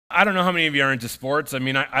I don't know how many of you are into sports. I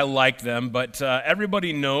mean, I like them, but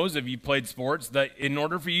everybody knows if you played sports that in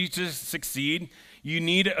order for you to succeed, you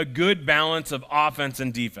need a good balance of offense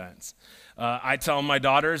and defense. I tell my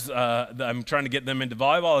daughters that I'm trying to get them into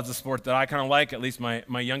volleyball. It's a sport that I kind of like, at least my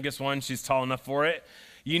youngest one. She's tall enough for it.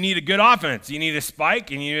 You need a good offense. You need a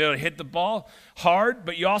spike, and you need to be able to hit the ball hard,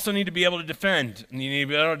 but you also need to be able to defend, and you need to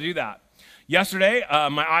be able to do that. Yesterday,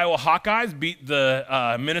 my Iowa Hawkeyes beat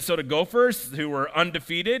the Minnesota Gophers, who were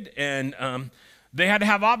undefeated, and they had to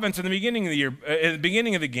have offense in the beginning of the year, at the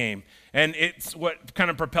beginning of the game, and it's what kind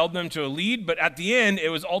of propelled them to a lead. But at the end, it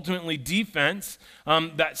was ultimately defense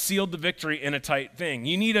that sealed the victory in a tight thing.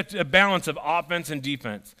 You need a balance of offense and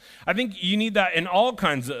defense. I think you need that in all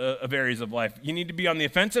kinds of areas of life. You need to be on the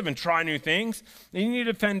offensive and try new things, and you need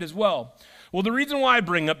to defend as well. Well, the reason why I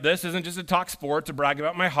bring up this isn't just to talk sports, to brag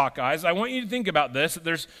about my Hawkeyes. I want you to think about this.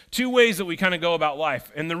 There's two ways that we kind of go about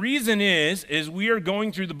life. And the reason is we are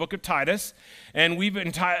going through the book of Titus, and we've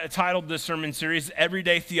entitled this sermon series,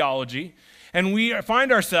 Everyday Theology. And we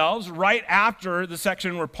find ourselves right after the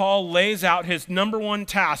section where Paul lays out his number one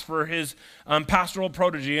task for his pastoral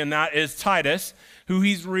protege, and that is Titus, who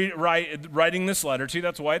he's writing this letter to.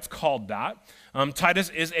 That's why it's called that. Titus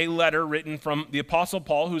is a letter written from the Apostle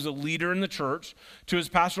Paul, who's a leader in the church, to his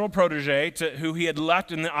pastoral protege, who he had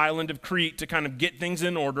left in the island of Crete to kind of get things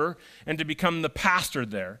in order and to become the pastor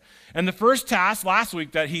there. And the first task last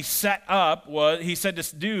week that he said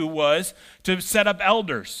to do was to set up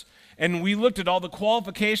elders. And we looked at all the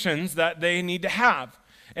qualifications that they need to have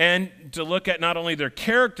and to look at not only their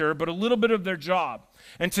character, but a little bit of their job.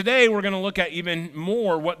 And today we're going to look at even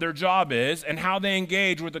more what their job is and how they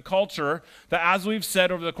engage with the culture that, as we've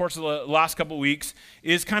said over the course of the last couple of weeks,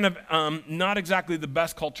 is kind of not exactly the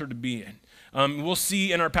best culture to be in. We'll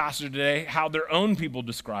see in our passage today how their own people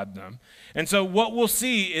describe them. And so what we'll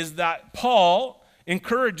see is that Paul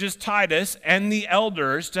encourages Titus and the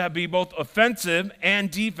elders to be both offensive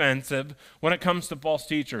and defensive when it comes to false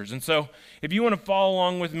teachers. And so if you want to follow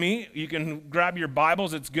along with me, you can grab your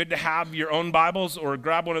Bibles. It's good to have your own Bibles, or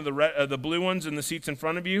grab one of the blue ones in the seats in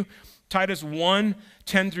front of you. Titus 1,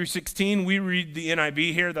 10 through 16. We read the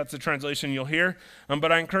NIV here. That's the translation you'll hear.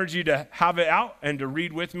 But I encourage you to have it out and to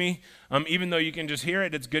read with me. Even though you can just hear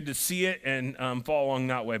it, it's good to see it and follow along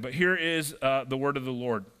that way. But here is the word of the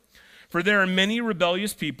Lord. For there are many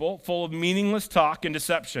rebellious people, full of meaningless talk and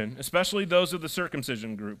deception, especially those of the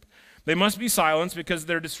circumcision group. They must be silenced because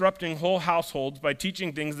they're disrupting whole households by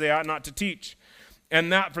teaching things they ought not to teach,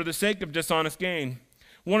 and that for the sake of dishonest gain.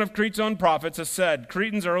 One of Crete's own prophets has said,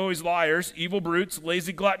 Cretans are always liars, evil brutes,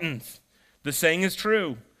 lazy gluttons. The saying is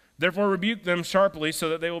true. Therefore rebuke them sharply so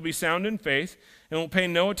that they will be sound in faith and will pay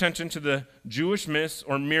no attention to the Jewish myths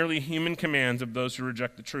or merely human commands of those who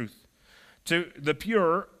reject the truth. To the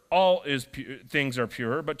pure, all things are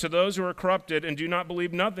pure, but to those who are corrupted and do not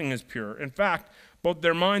believe, nothing is pure. In fact, both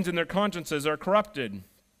their minds and their consciences are corrupted.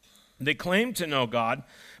 They claim to know God,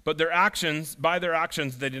 but by their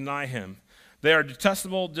actions they deny him. They are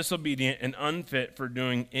detestable, disobedient, and unfit for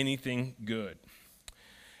doing anything good.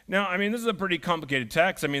 Now, I mean, this is a pretty complicated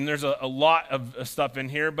text. I mean, there's a lot of stuff in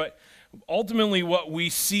here, but ultimately what we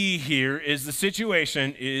see here is the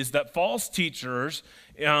situation is that false teachers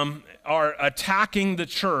are attacking the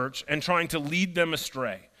church and trying to lead them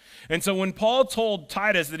astray. And so when Paul told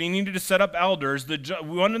Titus that he needed to set up elders,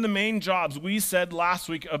 one of the main jobs we said last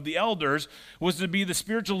week of the elders was to be the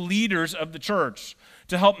spiritual leaders of the church,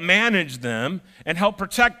 to help manage them and help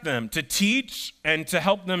protect them, to teach and to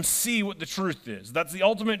help them see what the truth is. That's the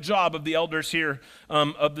ultimate job of the elders here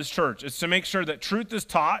of this church. It's to make sure that truth is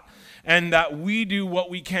taught and that we do what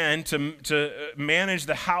we can to manage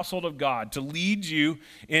the household of God, to lead you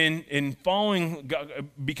in following God,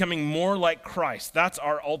 becoming more like Christ. That's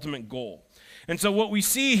our ultimate goal. And so what we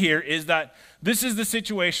see here is that this is the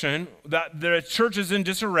situation that the church is in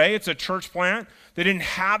disarray. It's a church plant. They didn't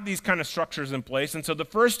have these kind of structures in place. And so the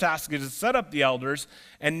first task is to set up the elders.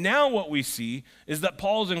 And now what we see is that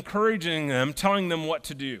Paul is encouraging them, telling them what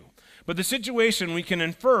to do. But the situation, we can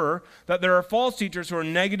infer that there are false teachers who are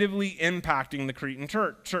negatively impacting the Cretan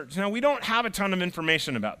church. Now, we don't have a ton of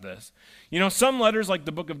information about this. You know, some letters like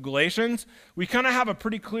the book of Galatians, we kind of have a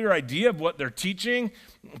pretty clear idea of what they're teaching.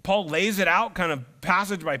 Paul lays it out kind of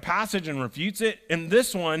passage by passage and refutes it. In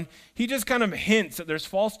this one, he just kind of hints that there's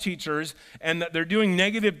false teachers and that they're doing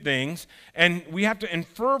negative things. And we have to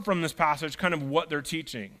infer from this passage kind of what they're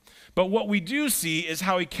teaching. But what we do see is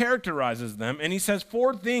how he characterizes them, and he says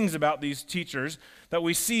 4 things about these teachers that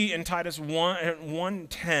we see in Titus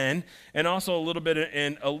 1:10 and also a little bit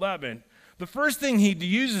in 11. the first thing he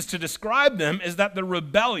uses to describe them is that they're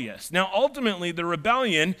rebellious. Now, ultimately, the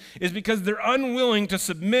rebellion is because they're unwilling to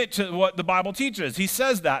submit to what the Bible teaches. He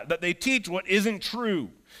says that they teach what isn't true.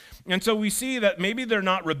 And so we see that maybe they're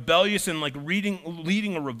not rebellious in like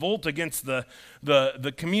leading a revolt against the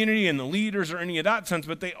community and the leaders or any of that sense,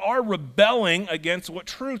 but they are rebelling against what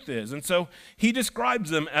truth is. And so he describes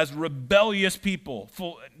them as rebellious people.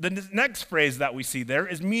 The next phrase that we see there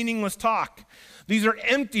is meaningless talk. These are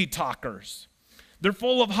empty talkers. They're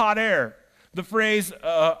full of hot air. The phrase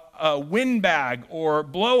windbag or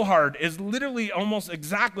blowhard is literally almost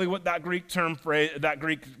exactly what that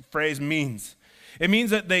Greek phrase means. It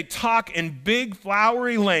means that they talk in big,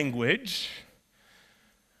 flowery language,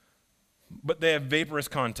 but they have vaporous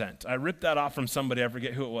content. I ripped that off from somebody, I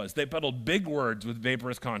forget who it was. They peddled big words with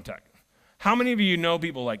vaporous content. How many of you know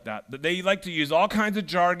people like that? That they like to use all kinds of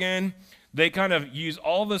jargon. They kind of use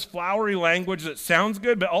all this flowery language that sounds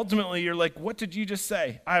good, but ultimately you're like, what did you just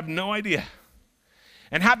say? I have no idea.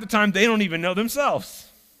 And half the time they don't even know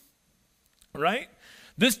themselves, right?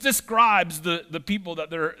 This describes the people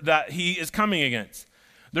that he is coming against.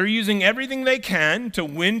 They're using everything they can to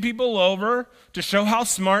win people over, to show how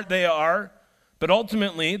smart they are, but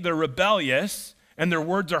ultimately they're rebellious and their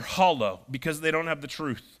words are hollow because they don't have the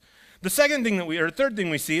truth. The third thing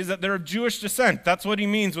we see is that they're of Jewish descent. That's what he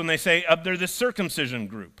means when they say they're this circumcision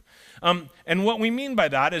group. And what we mean by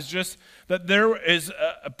that is just that there is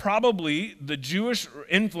probably the Jewish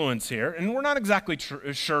influence here, and we're not exactly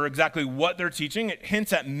sure exactly what they're teaching. It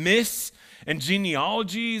hints at myths and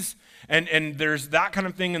genealogies, and there's that kind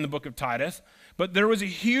of thing in the book of Titus. But there was a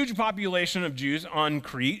huge population of Jews on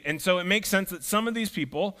Crete, and so it makes sense that some of these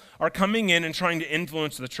people are coming in and trying to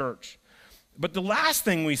influence the church. But the last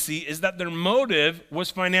thing we see is that their motive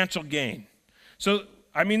was financial gain. So,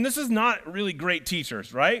 this is not really great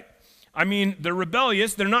teachers, right? They're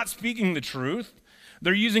rebellious. They're not speaking the truth.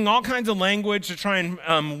 They're using all kinds of language to try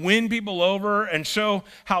and win people over and show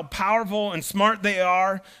how powerful and smart they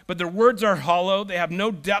are, but their words are hollow. They have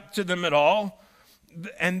no depth to them at all.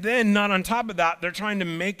 And then, not on top of that, they're trying to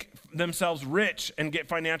make themselves rich and get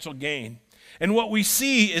financial gain. And what we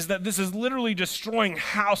see is that this is literally destroying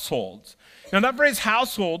households. Now, that phrase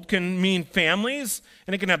household can mean families,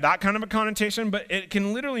 and it can have that kind of a connotation, but it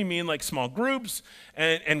can literally mean like small groups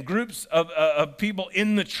and groups of people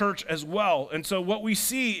in the church as well. And so what we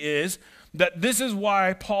see is that this is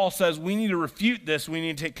why Paul says we need to refute this, we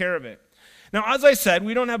need to take care of it. Now, as I said,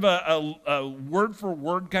 we don't have a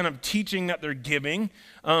word-for-word kind of teaching that they're giving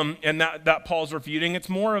and that Paul's refuting. It's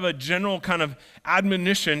more of a general kind of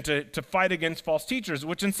admonition to fight against false teachers,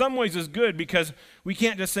 which in some ways is good because we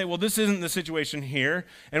can't just say, well, this isn't the situation here,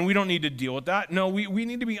 and we don't need to deal with that. No, we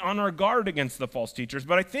need to be on our guard against the false teachers.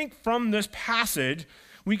 But I think from this passage,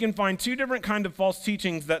 we can find two different kinds of false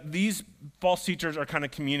teachings that these false teachers are kind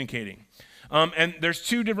of communicating. And there's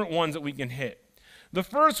two different ones that we can hit. The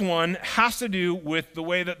first one has to do with the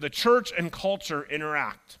way that the church and culture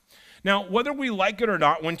interact. Now, whether we like it or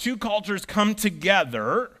not, when two cultures come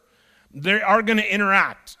together, they are going to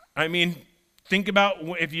interact. Think about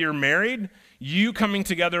if you're married, you coming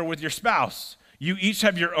together with your spouse. You each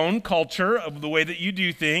have your own culture of the way that you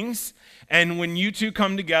do things, and when you two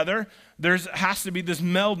come together, there has to be this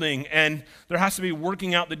melding, and there has to be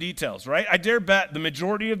working out the details, right? I dare bet the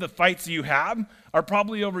majority of the fights you have are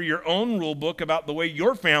probably over your own rule book about the way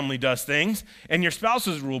your family does things and your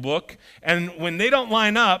spouse's rule book, and when they don't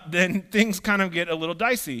line up, then things kind of get a little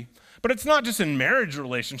dicey. But it's not just in marriage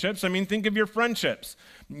relationships. Think of your friendships.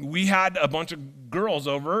 We had a bunch of girls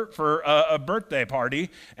over for a birthday party,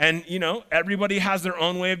 and everybody has their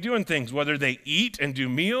own way of doing things, whether they eat and do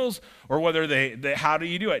meals, or whether they how do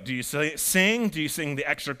you do it? Do you sing? Do you sing the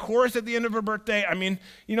extra chorus at the end of a birthday?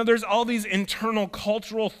 There's all these internal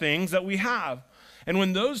cultural things that we have. And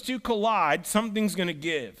when those two collide, something's going to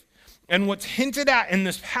give. And what's hinted at in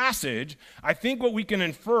this passage, I think what we can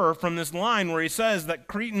infer from this line where he says that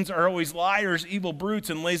Cretans are always liars, evil brutes,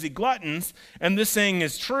 and lazy gluttons, and this saying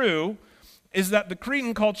is true, is that the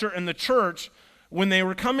Cretan culture and the church, when they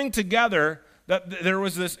were coming together, that there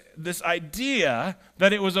was this idea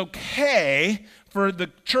that it was okay for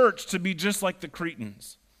the church to be just like the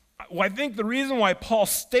Cretans. Well, I think the reason why Paul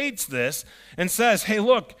states this and says, hey,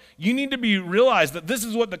 look, you need to realize that this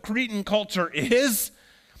is what the Cretan culture is,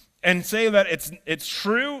 and say that it's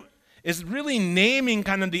true, is really naming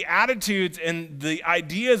kind of the attitudes and the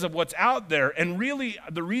ideas of what's out there. And really,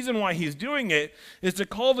 the reason why he's doing it is to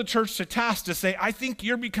call the church to task, to say, I think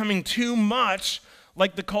you're becoming too much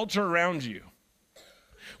like the culture around you.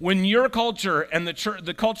 When your culture and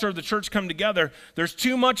the culture of the church come together, there's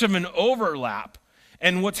too much of an overlap.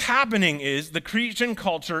 And what's happening is the Cretan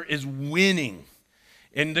culture is winning.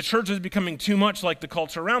 And the church is becoming too much like the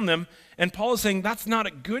culture around them. And Paul is saying that's not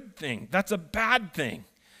a good thing. That's a bad thing.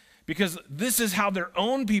 Because this is how their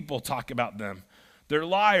own people talk about them. They're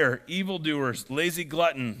liar, evildoers, lazy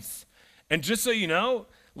gluttons. And just so you know,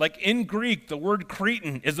 like in Greek, the word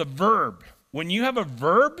Cretan is a verb. When you have a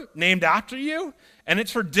verb named after you and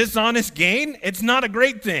it's for dishonest gain, it's not a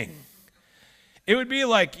great thing. It would be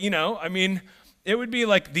like, it would be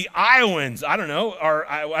like the Iowans. I don't know.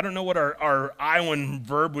 I don't know what our Iowan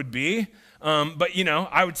verb would be. But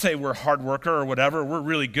I would say we're a hard worker or whatever. We're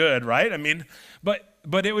really good, right?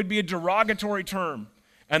 But it would be a derogatory term.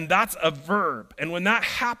 And that's a verb. And when that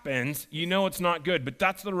happens, it's not good. But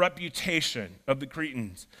that's the reputation of the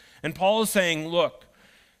Cretans. And Paul is saying, look,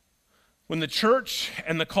 when the church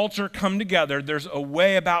and the culture come together, there's a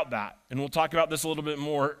way about that. And we'll talk about this a little bit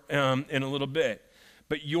more in a little bit.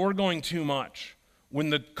 But you're going too much. When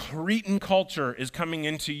the Cretan culture is coming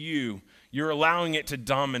into you, you're allowing it to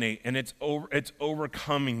dominate, and it's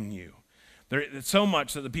overcoming you. It's so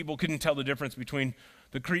much that the people couldn't tell the difference between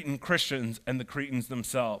the Cretan Christians and the Cretans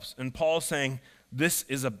themselves. And Paul's saying this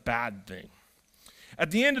is a bad thing.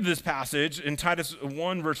 At the end of this passage, in Titus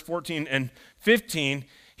 1, verse 14 and 15,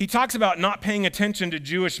 he talks about not paying attention to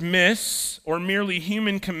Jewish myths or merely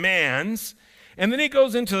human commands. And then he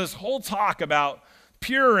goes into this whole talk about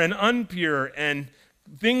pure and impure and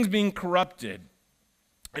things being corrupted.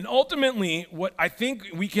 And ultimately, what I think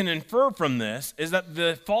we can infer from this is that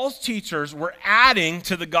the false teachers were adding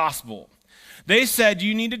to the gospel. They said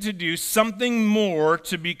you needed to do something more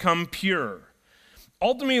to become pure.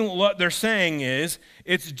 Ultimately, what they're saying is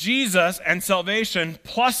it's Jesus and salvation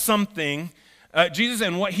plus something, Jesus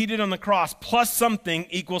and what he did on the cross plus something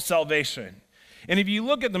equals salvation. And if you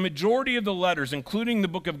look at the majority of the letters, including the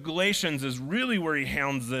book of Galatians is really where he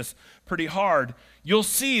hounds this pretty hard, you'll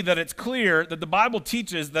see that it's clear that the Bible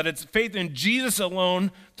teaches that it's faith in Jesus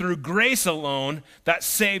alone, through grace alone, that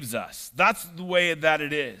saves us. That's the way that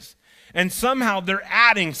it is. And somehow they're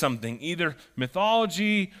adding something, either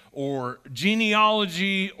mythology or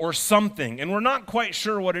genealogy or something. And we're not quite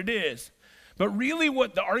sure what it is. But really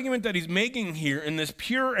what the argument that he's making here in this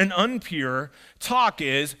pure and impure talk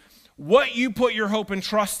is, what you put your hope and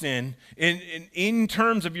trust in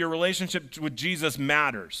terms of your relationship with Jesus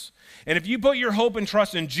matters. And if you put your hope and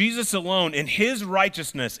trust in Jesus alone, in his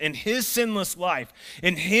righteousness, in his sinless life,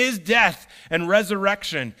 in his death and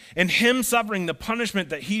resurrection, in him suffering the punishment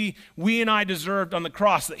that we and I deserved on the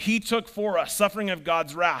cross, that he took for us, suffering of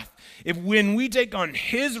God's wrath, when we take on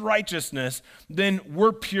his righteousness, then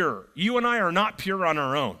we're pure. You and I are not pure on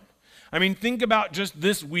our own. Think about just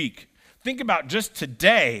this week. Think about just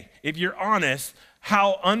today, if you're honest,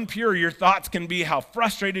 how impure your thoughts can be, how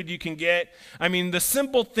frustrated you can get. The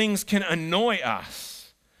simple things can annoy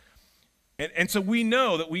us. And so we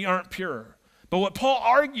know that we aren't pure. But what Paul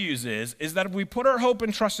argues is that if we put our hope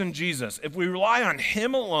and trust in Jesus, if we rely on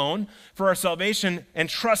him alone for our salvation and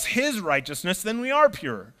trust his righteousness, then we are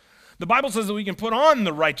pure. The Bible says that we can put on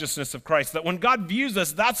the righteousness of Christ, that when God views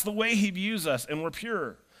us, that's the way he views us, and we're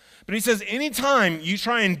pure. But he says anytime you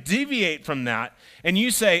try and deviate from that and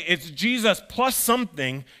you say it's Jesus plus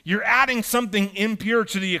something, you're adding something impure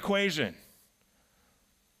to the equation.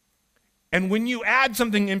 And when you add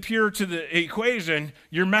something impure to the equation,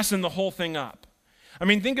 you're messing the whole thing up.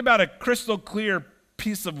 Think about a crystal clear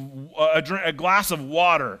piece of a glass of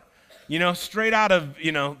water, straight out of,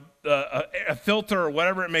 a filter or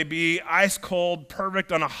whatever it may be, ice cold,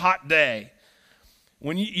 perfect on a hot day.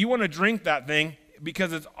 When you want to drink that thing,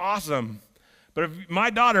 because it's awesome. But if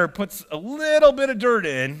my daughter puts a little bit of dirt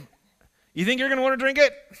in, you think you're going to want to drink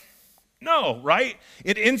it? No, right?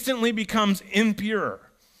 It instantly becomes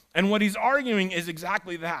impure. And what he's arguing is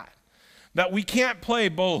exactly that we can't play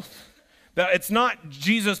both. That it's not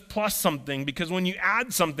Jesus plus something, because when you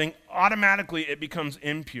add something, automatically it becomes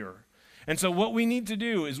impure. And so what we need to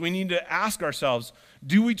do is we need to ask ourselves,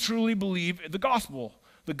 do we truly believe the gospel?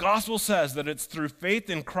 The gospel says that it's through faith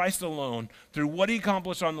in Christ alone, through what he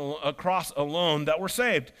accomplished on the cross alone, that we're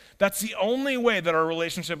saved. That's the only way that our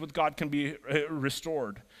relationship with God can be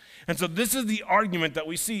restored. And so this is the argument that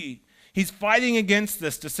we see. He's fighting against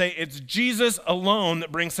this to say it's Jesus alone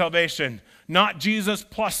that brings salvation, not Jesus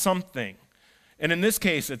plus something. And in this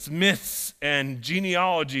case, it's myths and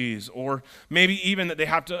genealogies, or maybe even that they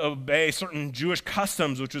have to obey certain Jewish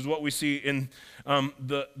customs, which is what we see in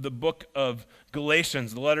the book of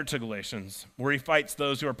Galatians, the letter to Galatians, where he fights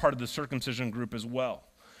those who are part of the circumcision group as well.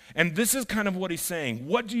 And this is kind of what he's saying.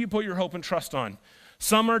 What do you put your hope and trust on?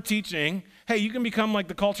 Some are teaching, hey, you can become like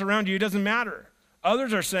the culture around you. It doesn't matter.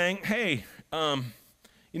 Others are saying, hey,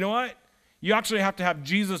 you know what? You actually have to have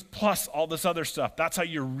Jesus plus all this other stuff. That's how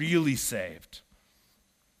you're really saved.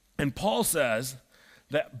 And Paul says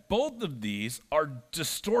that both of these are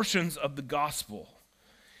distortions of the gospel.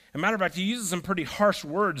 As a matter of fact, he uses some pretty harsh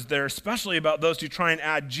words there, especially about those who try and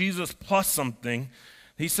add Jesus plus something.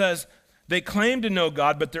 He says, they claim to know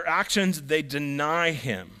God, but their actions, they deny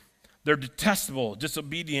him. They're detestable,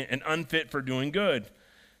 disobedient, and unfit for doing good.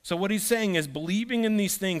 So what he's saying is believing in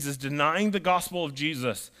these things is denying the gospel of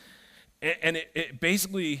Jesus. And it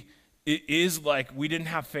basically it is like we didn't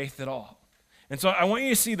have faith at all. And so I want you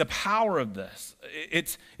to see the power of this.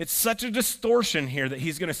 It's such a distortion here that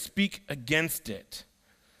he's going to speak against it.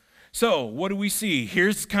 So what do we see?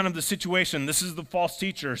 Here's kind of the situation. This is the false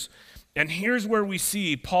teachers. And here's where we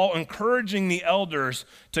see Paul encouraging the elders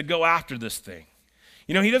to go after this thing.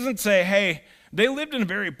 You know, he doesn't say, hey, they lived in a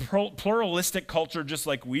very pluralistic culture just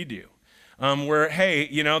like we do, where, hey,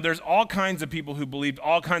 you know, there's all kinds of people who believed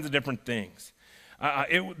all kinds of different things.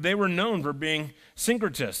 They were known for being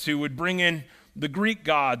syncretists who would bring in the Greek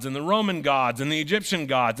gods and the Roman gods and the Egyptian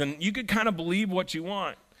gods, and you could kind of believe what you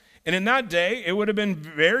want. And in that day, it would have been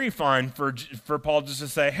very fine for Paul just to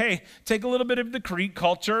say, hey, take a little bit of the Greek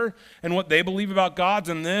culture and what they believe about gods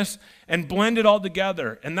and this and blend it all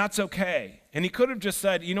together, and that's okay. And he could have just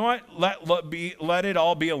said, you know what, let it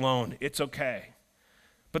all be alone. It's okay.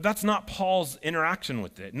 But that's not Paul's interaction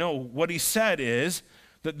with it. No, what he said is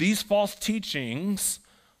that these false teachings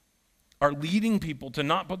are leading people to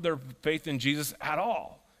not put their faith in Jesus at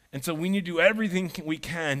all. And so we need to do everything we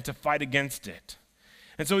can to fight against it.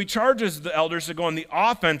 And so he charges the elders to go on the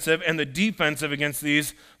offensive and the defensive against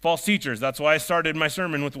these false teachers. That's why I started my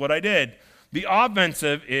sermon with what I did. The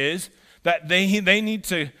offensive is that they need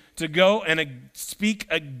to go and speak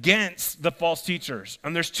against the false teachers.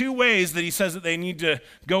 And there's two ways that he says that they need to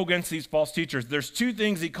go against these false teachers. There's two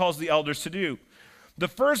things he calls the elders to do. The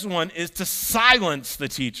first one is to silence the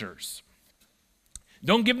teachers.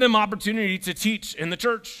 Don't give them opportunity to teach in the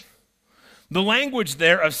church. The language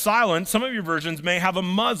there of silence, some of your versions may have a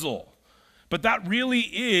muzzle, but that really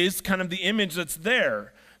is kind of the image that's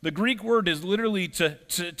there. The Greek word is literally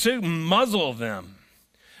to muzzle them.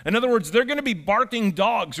 In other words, they're going to be barking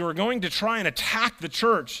dogs who are going to try and attack the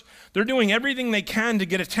church. They're doing everything they can to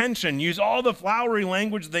get attention, use all the flowery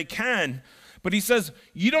language they can. But he says,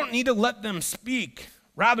 you don't need to let them speak.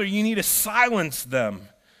 Rather, you need to silence them.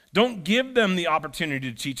 Don't give them the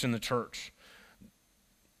opportunity to teach in the church.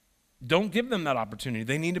 Don't give them that opportunity.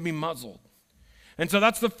 They need to be muzzled. And so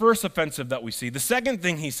that's the first offensive that we see. The second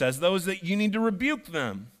thing he says, though, is that you need to rebuke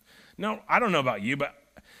them. Now, I don't know about you, but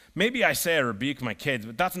maybe I say I rebuke my kids,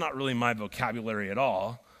 but that's not really my vocabulary at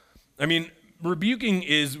all. I mean, rebuking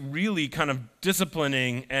is really kind of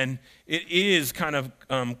disciplining, and it is kind of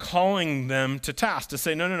calling them to task, to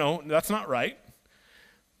say, no, that's not right.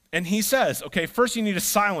 And he says, okay, first you need to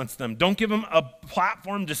silence them. Don't give them a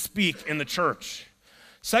platform to speak in the church.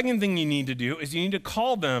 Second thing you need to do is you need to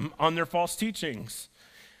call them on their false teachings.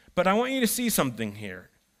 But I want you to see something here.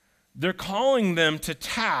 They're calling them to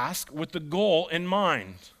task with the goal in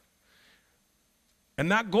mind.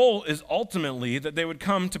 And that goal is ultimately that they would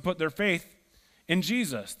come to put their faith in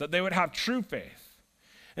Jesus, that they would have true faith.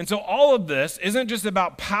 And so all of this isn't just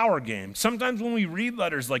about power games. Sometimes when we read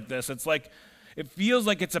letters like this, it's like, it feels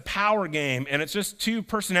like it's a power game and it's just two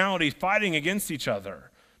personalities fighting against each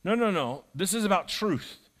other. No. This is about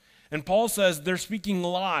truth. And Paul says they're speaking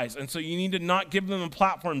lies, and so you need to not give them a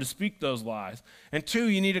platform to speak those lies. And two,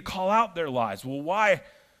 you need to call out their lies. Well, why?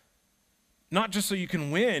 Not just so you can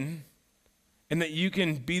win and that you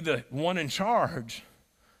can be the one in charge,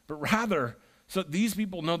 but rather so that these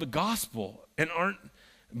people know the gospel and aren't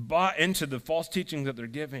bought into the false teaching that they're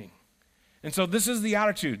giving. And so this is the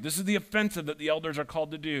attitude. This is the offensive that the elders are called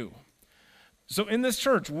to do. So in this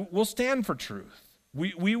church, we'll stand for truth.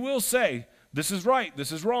 We will say, this is right,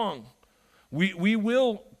 this is wrong. We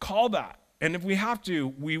will call that. And if we have to,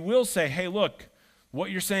 we will say, hey, look, what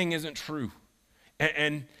you're saying isn't true.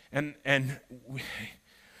 And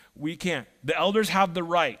we can't. The elders have the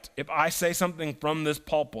right, if I say something from this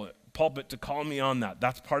pulpit to call me on that.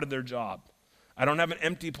 That's part of their job. I don't have an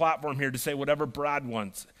empty platform here to say whatever Brad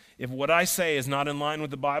wants. If what I say is not in line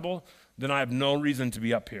with the Bible, then I have no reason to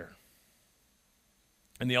be up here.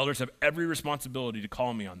 And the elders have every responsibility to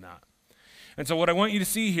call me on that. And so what I want you to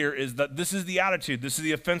see here is that this is the attitude, this is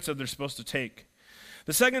the offensive they're supposed to take.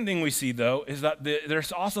 The second thing we see, though, is that they're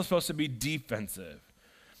also supposed to be defensive.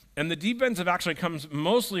 And the defensive actually comes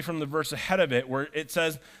mostly from the verse ahead of it, where it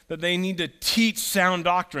says that they need to teach sound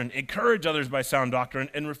doctrine, encourage others by sound doctrine,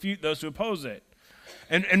 and refute those who oppose it.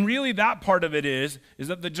 And really that part of it is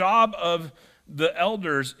that the job of the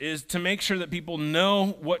elders is to make sure that people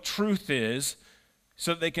know what truth is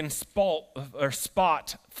so that they can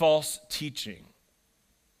spot false teaching.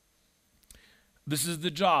 This is the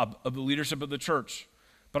job of the leadership of the church.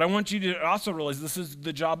 But I want you to also realize this is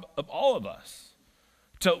the job of all of us,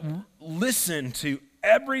 to listen to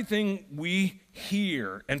everything we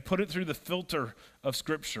hear and put it through the filter of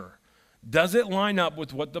Scripture. Does it line up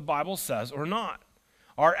with what the Bible says or not?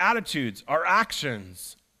 Our attitudes, our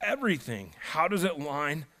actions, everything, how does it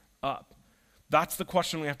line up? That's the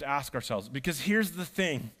question we have to ask ourselves. Because here's the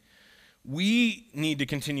thing. We need to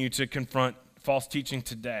continue to confront false teaching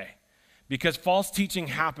today. Because false teaching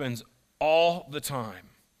happens all the time.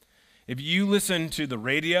 If you listen to the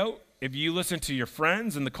radio, if you listen to your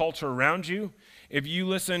friends and the culture around you, if you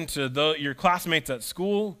listen to your classmates at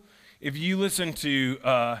school, if you listen to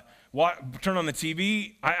turn on the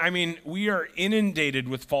TV, I mean, we are inundated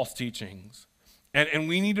with false teachings. And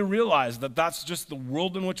we need to realize that that's just the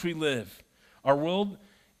world in which we live. Our world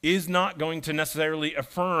is not going to necessarily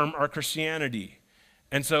affirm our Christianity.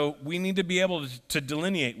 And so we need to be able to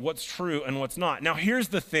delineate what's true and what's not. Now, here's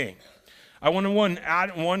the thing. I want to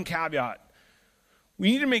add one caveat.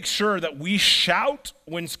 We need to make sure that we shout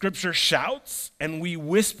when Scripture shouts and we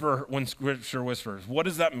whisper when Scripture whispers. What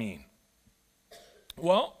does that mean?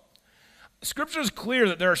 Well, Scripture is clear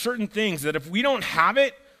that there are certain things that if we don't have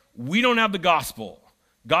it, we don't have the gospel.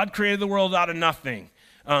 God created the world out of nothing.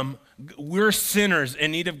 We're sinners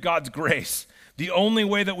in need of God's grace. The only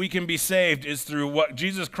way that we can be saved is through what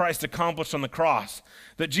Jesus Christ accomplished on the cross.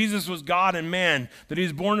 That Jesus was God and man, that he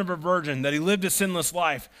was born of a virgin, that he lived a sinless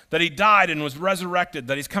life, that he died and was resurrected,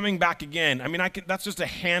 that he's coming back again. I mean, that's just a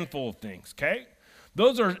handful of things, okay?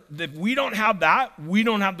 If we don't have that, we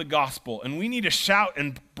don't have the gospel. And we need to shout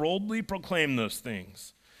and boldly proclaim those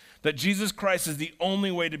things. That Jesus Christ is the only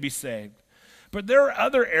way to be saved. But there are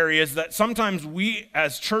other areas that sometimes we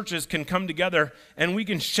as churches can come together and we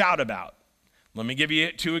can shout about. Let me give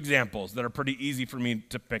you 2 examples that are pretty easy for me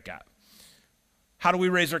to pick at. How do we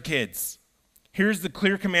raise our kids? Here's the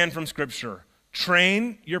clear command from Scripture.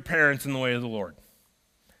 Train your parents in the way of the Lord.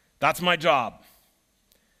 That's my job.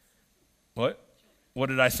 What? What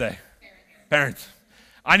did I say? Parents.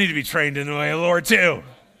 I need to be trained in the way of the Lord too.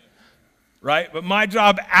 Right? But my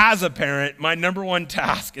job as a parent, my number one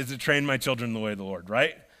task is to train my children in the way of the Lord,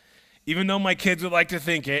 right? Even though my kids would like to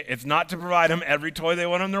think it's not to provide them every toy they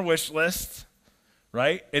want on their wish list,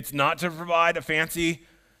 right? It's not to provide a fancy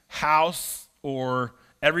house or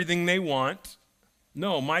everything they want.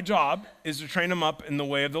 No, my job is to train them up in the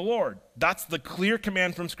way of the Lord. That's the clear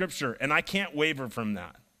command from Scripture, and I can't waver from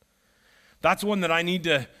that. That's one that I need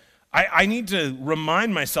to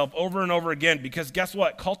remind myself over and over again, because guess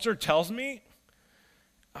what? Culture tells me,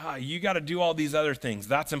 you got to do all these other things.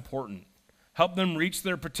 That's important. Help them reach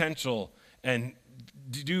their potential and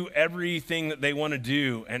do everything that they want to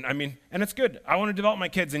do. And I mean, and it's good. I want to develop my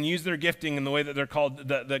kids and use their gifting in the way that they're called,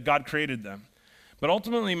 that God created them. But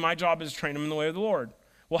ultimately, my job is to train them in the way of the Lord.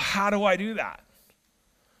 Well, how do I do that?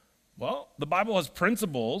 Well, the Bible has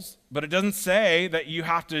principles, but it doesn't say that you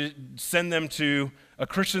have to send them to a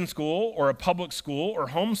Christian school or a public school or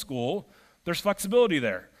homeschool. There's flexibility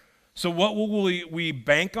there. So what will we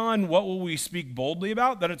bank on? What will we speak boldly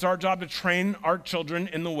about? That it's our job to train our children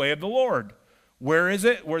in the way of the Lord. Where is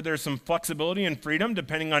it? Where there's some flexibility and freedom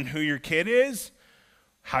depending on who your kid is,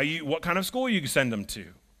 what kind of school you send them to.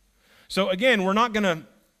 So again, we're not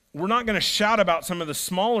gonna shout about some of the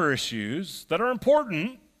smaller issues that are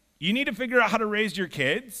important. You need to figure out how to raise your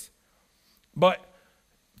kids, but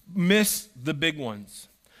miss the big ones.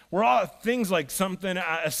 We're all things like something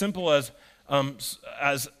as simple as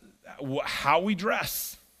how we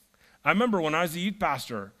dress. I remember when I was a youth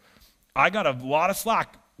pastor, I got a lot of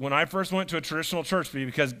slack when I first went to a traditional church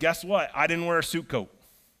because guess what? I didn't wear a suit coat.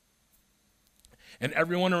 And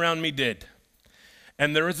everyone around me did.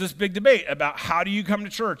 And there was this big debate about how do you come to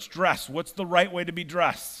church, dress? What's the right way to be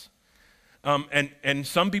dressed? And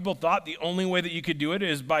some people thought the only way that you could do it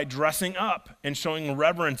is by dressing up and showing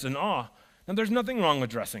reverence and awe. Now, there's nothing wrong with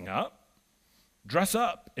dressing up. Dress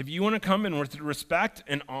up. If you want to come in with respect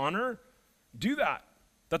and honor, do that.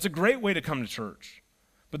 That's a great way to come to church.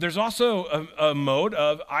 But there's also a mode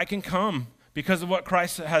of I can come because of what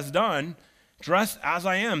Christ has done, dress as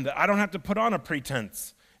I am, that I don't have to put on a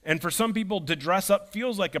pretense. And for some people, to dress up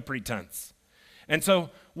feels like a pretense. And so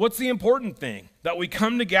what's the important thing? That we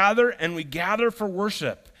come together and we gather for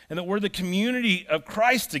worship and that we're the community of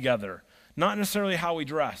Christ together, not necessarily how we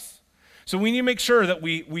dress. So we need to make sure that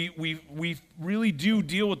we really do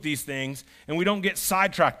deal with these things and we don't get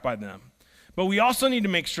sidetracked by them. But we also need to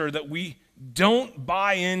make sure that we don't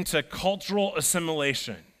buy into cultural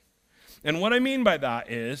assimilation. And what I mean by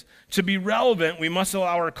that is, to be relevant, we must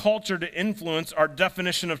allow our culture to influence our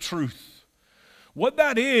definition of truth. What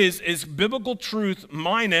that is biblical truth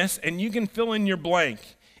minus, and you can fill in your blank,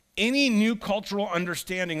 any new cultural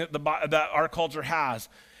understanding that our culture has.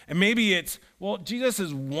 And maybe it's, well, Jesus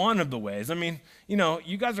is one of the ways. I mean,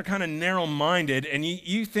 you guys are kind of narrow-minded, and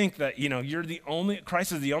you think that,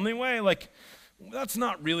 Christ is the only way. Like, that's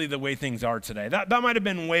not really the way things are today. That might have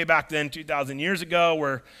been way back then, 2,000 years ago,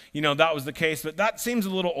 where, that was the case, but that seems a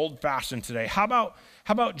little old-fashioned today. How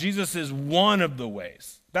about Jesus is one of the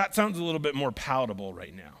ways? That sounds a little bit more palatable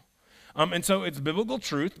right now. And so it's biblical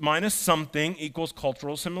truth minus something equals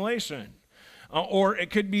cultural assimilation. Or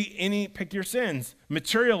it could be pick your sins,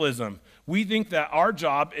 materialism. We think that our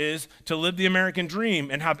job is to live the American dream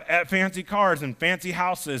and have fancy cars and fancy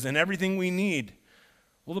houses and everything we need.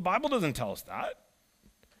 Well, the Bible doesn't tell us that.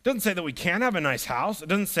 It doesn't say that we can't have a nice house. It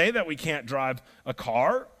doesn't say that we can't drive a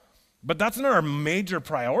car. But that's not our major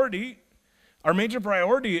priority. Our major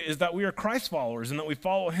priority is that we are Christ followers and that we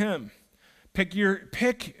follow him. Pick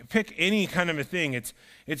any kind of a thing.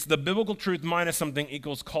 It's the biblical truth minus something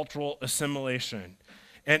equals cultural assimilation.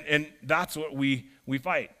 And that's what we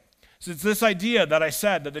fight. So it's this idea that I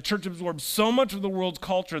said that the church absorbs so much of the world's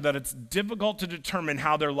culture that it's difficult to determine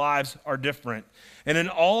how their lives are different. And in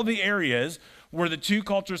all the areas where the two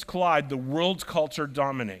cultures collide, the world's culture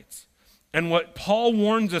dominates. And what Paul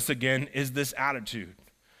warns us again is this attitude,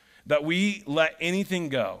 that we let anything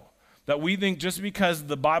go. That we think just because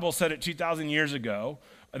the Bible said it 2,000 years ago,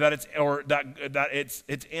 that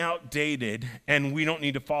it's outdated and we don't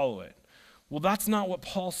need to follow it. Well, that's not what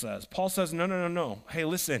Paul says. Paul says, no. Hey,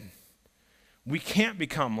 listen, we can't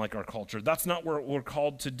become like our culture. That's not what we're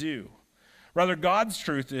called to do. Rather, God's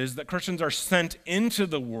truth is that Christians are sent into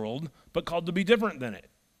the world, but called to be different than it.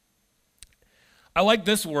 I like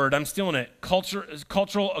this word. I'm stealing it. Cultural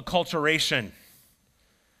acculturation.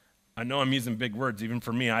 I know I'm using big words. Even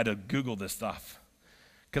for me, I had to Google this stuff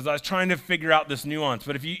because I was trying to figure out this nuance.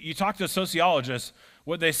 But if you talk to sociologists,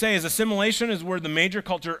 what they say is assimilation is where the major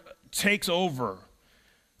culture takes over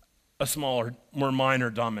a smaller, more minor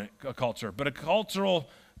dominant culture. But a cultural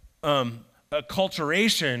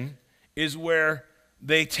acculturation is where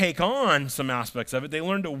they take on some aspects of it. They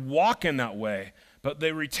learn to walk in that way, but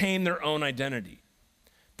they retain their own identity.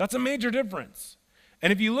 That's a major difference.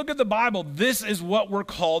 And if you look at the Bible, this is what we're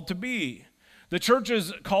called to be. The church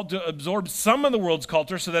is called to absorb some of the world's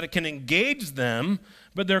culture so that it can engage them,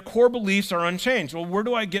 but their core beliefs are unchanged. Well, where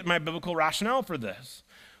do I get my biblical rationale for this?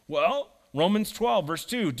 Well, Romans 12, verse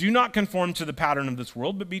 2, do not conform to the pattern of this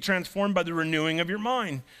world, but be transformed by the renewing of your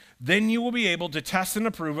mind. Then you will be able to test and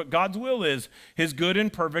approve what God's will is, his good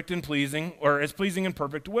and perfect and pleasing, or his pleasing and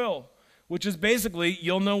perfect will, which is basically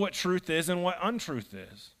you'll know what truth is and what untruth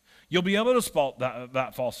is. You'll be able to spot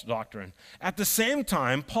that false doctrine. At the same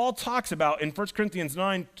time, Paul talks about in 1 Corinthians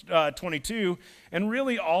 9, 22, and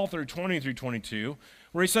really all through 20 through 22,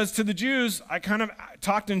 where he says, to the Jews, I kind of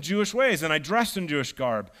talked in Jewish ways, and I dressed in Jewish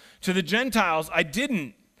garb. To the Gentiles, I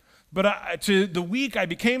didn't. But to the weak, I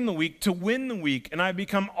became the weak to win the weak, and I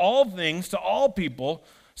become all things to all people,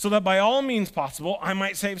 so that by all means possible, I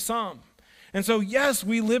might save some. And so, yes,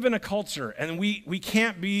 we live in a culture, and we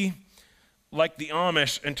can't be like the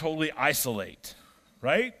Amish and totally isolate,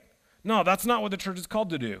 right? No, that's not what the church is called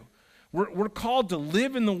to do. We're called to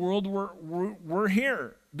live in the world we're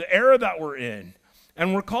here, the era that we're in.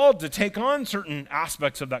 And we're called to take on certain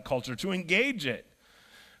aspects of that culture, to engage it.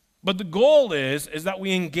 But the goal is that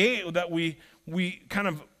we engage, that we kind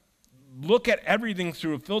of look at everything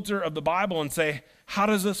through a filter of the Bible and say, how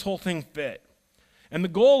does this whole thing fit? And the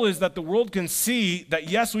goal is that the world can see that,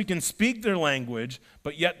 yes, we can speak their language,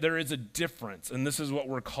 but yet there is a difference, and this is what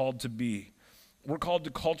we're called to be. We're called to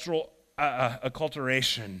cultural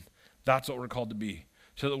acculturation. That's what we're called to be,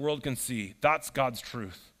 so the world can see. That's God's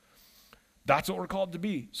truth. That's what we're called to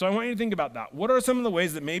be. So I want you to think about that. What are some of the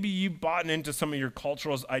ways that maybe you've bought into some of your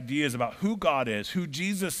cultural ideas about who God is, who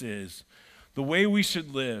Jesus is, the way we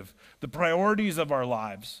should live, the priorities of our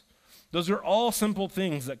lives? Those are all simple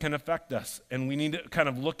things that can affect us, and we need to kind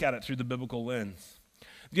of look at it through the biblical lens.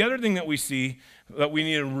 The other thing that we see that we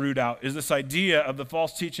need to root out is this idea of the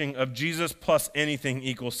false teaching of Jesus plus anything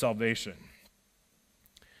equals salvation.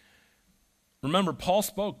 Remember, Paul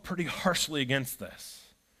spoke pretty harshly against this.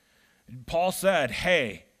 Paul said,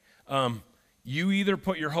 hey, you either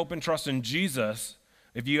put your hope and trust in Jesus.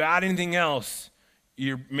 If you add anything else,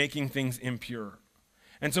 you're making things impure.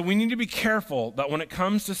 And so we need to be careful that when it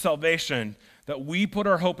comes to salvation, that we put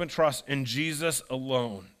our hope and trust in Jesus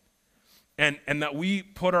alone. And that we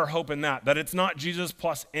put our hope in that it's not Jesus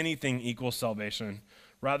plus anything equals salvation.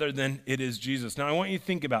 rather than it is Jesus. Now, I want you to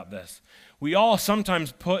think about this. We all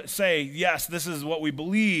sometimes say, yes, this is what we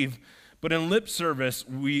believe, but in lip service,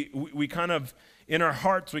 we kind of, in our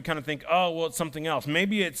hearts, we kind of think, oh, well, it's something else.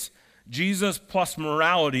 Maybe it's Jesus plus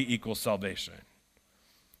morality equals salvation.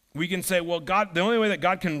 We can say, well, God, the only way that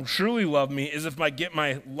God can truly love me is if I get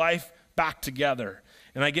my life back together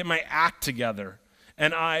and I get my act together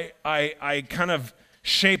and I kind of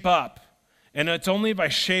shape up. And it's only if I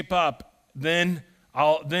shape up, then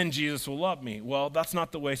Jesus will love me. Well, that's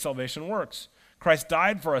not the way salvation works. Christ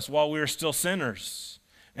died for us while we were still sinners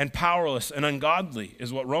and powerless and ungodly,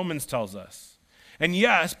 is what Romans tells us. And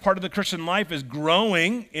yes, part of the Christian life is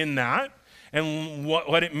growing in that and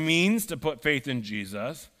what it means to put faith in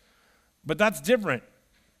Jesus. But that's different.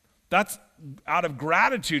 That's out of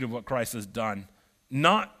gratitude of what Christ has done,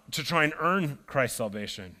 not to try and earn Christ's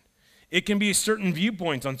salvation. It can be certain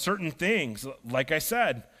viewpoints on certain things. Like I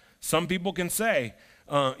said, some people can say,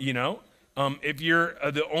 if you're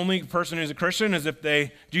the only person who's a Christian is if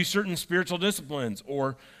they do certain spiritual disciplines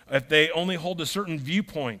or if they only hold to certain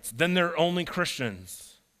viewpoints, then they're only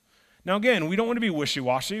Christians. Now again, we don't want to be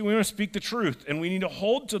wishy-washy. We want to speak the truth, and we need to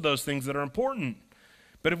hold to those things that are important.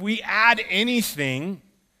 But if we add anything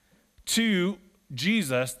to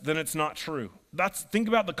Jesus, then it's not true. Think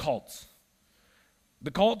about the cults.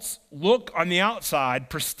 The cults look on the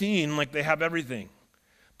outside pristine, like they have everything.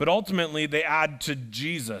 But ultimately, they add to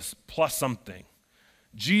Jesus plus something.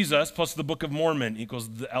 Jesus plus the Book of Mormon equals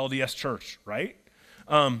the LDS Church, right?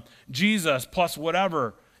 Jesus plus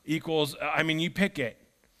whatever equals, you pick it.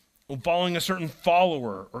 Following a certain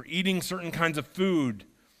follower or eating certain kinds of food.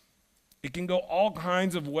 It can go all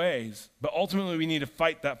kinds of ways, but ultimately we need to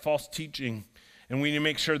fight that false teaching, and we need to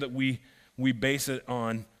make sure that we base it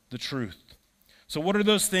on the truth. So what are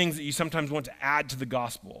those things that you sometimes want to add to the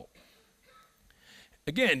gospel?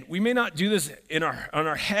 Again, we may not do this on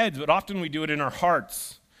our heads, but often we do it in our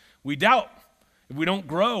hearts. We doubt if we don't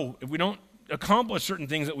grow, if we don't accomplish certain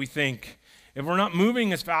things that we think, if we're not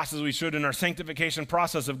moving as fast as we should in our sanctification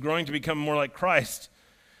process of growing to become more like Christ.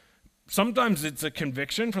 Sometimes it's a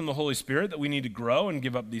conviction from the Holy Spirit that we need to grow and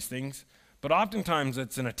give up these things, but oftentimes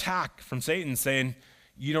it's an attack from Satan saying,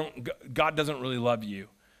 God doesn't really love you,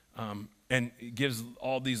 and it gives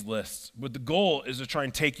all these lists. But the goal is to try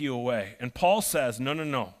and take you away. And Paul says,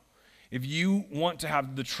 no. If you want to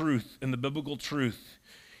have the truth and the biblical truth,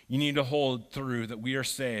 you need to hold through that we are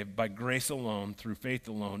saved by grace alone, through faith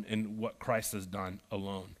alone, in what Christ has done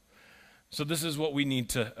alone. So this is what we need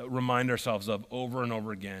to remind ourselves of over and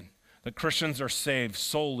over again. That Christians are saved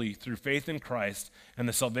solely through faith in Christ and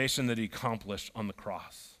the salvation that he accomplished on the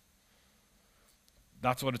cross.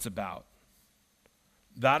 That's what it's about.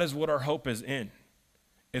 That is what our hope is in.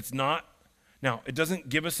 It's not, now, it doesn't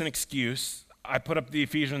give us an excuse. I put up the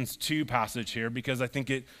Ephesians 2 passage here because I think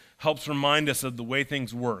it helps remind us of the way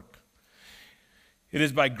things work. It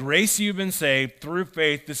is by grace you've been saved through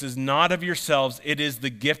faith. This is not of yourselves. It is the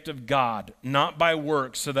gift of God, not by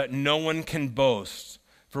works, so that no one can boast.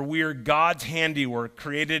 For we are God's handiwork,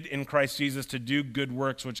 created in Christ Jesus to do good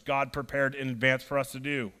works, which God prepared in advance for us to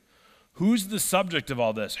do. Who's the subject of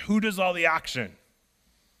all this? Who does all the action?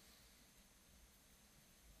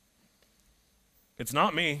 It's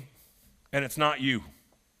not me, and it's not you.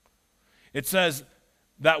 It says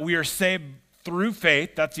that we are saved through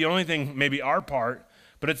faith. That's the only thing, maybe our part.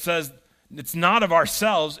 But it says it's not of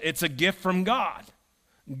ourselves. It's a gift from God.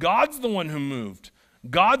 God's the one who moved.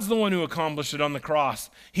 God's the one who accomplished it on the cross.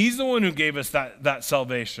 He's the one who gave us that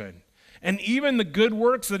salvation. And even the good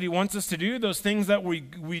works that he wants us to do, those things that we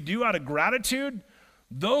do out of gratitude,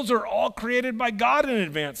 those are all created by God in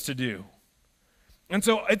advance to do. And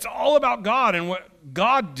so it's all about God and what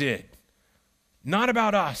God did, not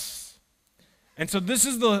about us. And so this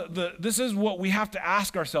is what we have to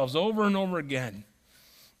ask ourselves over and over again.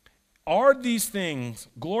 Are these things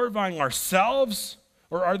glorifying ourselves,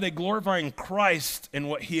 or are they glorifying Christ and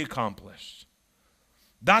what he accomplished?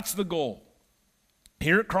 That's the goal.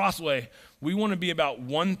 Here at Crossway, we want to be about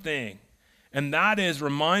one thing, and that is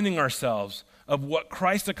reminding ourselves of what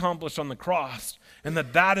Christ accomplished on the cross, and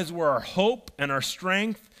that is where our hope and our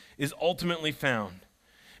strength is ultimately found.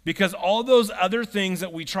 Because all those other things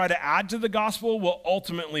that we try to add to the gospel will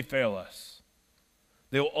ultimately fail us.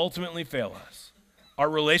 They will ultimately fail us. Our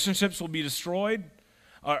relationships will be destroyed.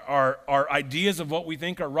 Our ideas of what we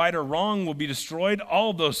think are right or wrong will be destroyed,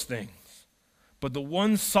 all of those things. But the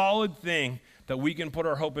one solid thing that we can put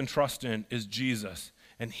our hope and trust in is Jesus.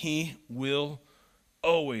 And he will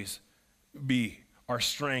always be our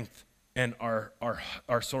strength and our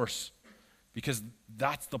source, because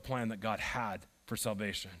that's the plan that God had for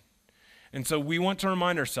salvation. And so we want to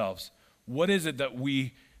remind ourselves, What is it that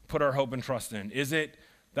we put our hope and trust in? Is it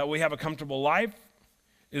that we have a comfortable life?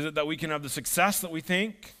 Is it that we can have the success that we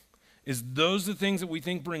think? Is those the things that we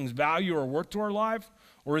think brings value or worth to our life?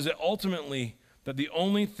 Or is it ultimately that the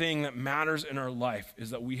only thing that matters in our life is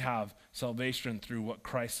that we have salvation through what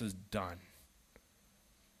Christ has done?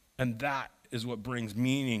 And that is what brings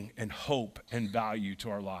meaning and hope and value to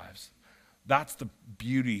our lives. That's the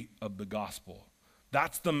beauty of the gospel.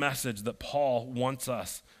 That's the message that Paul wants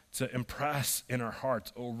us to impress in our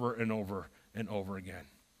hearts over and over and over again.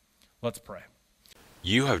 Let's pray.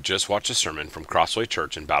 You have just watched a sermon from Crossway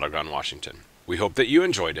Church in Battleground, Washington. We hope that you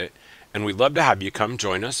enjoyed it, and we'd love to have you come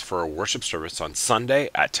join us for a worship service on Sunday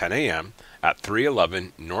at 10 a.m. at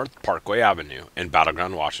 311 North Parkway Avenue in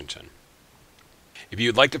Battleground, Washington. If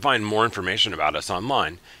you'd like to find more information about us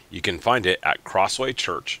online, you can find it at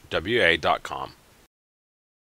crosswaychurchwa.com.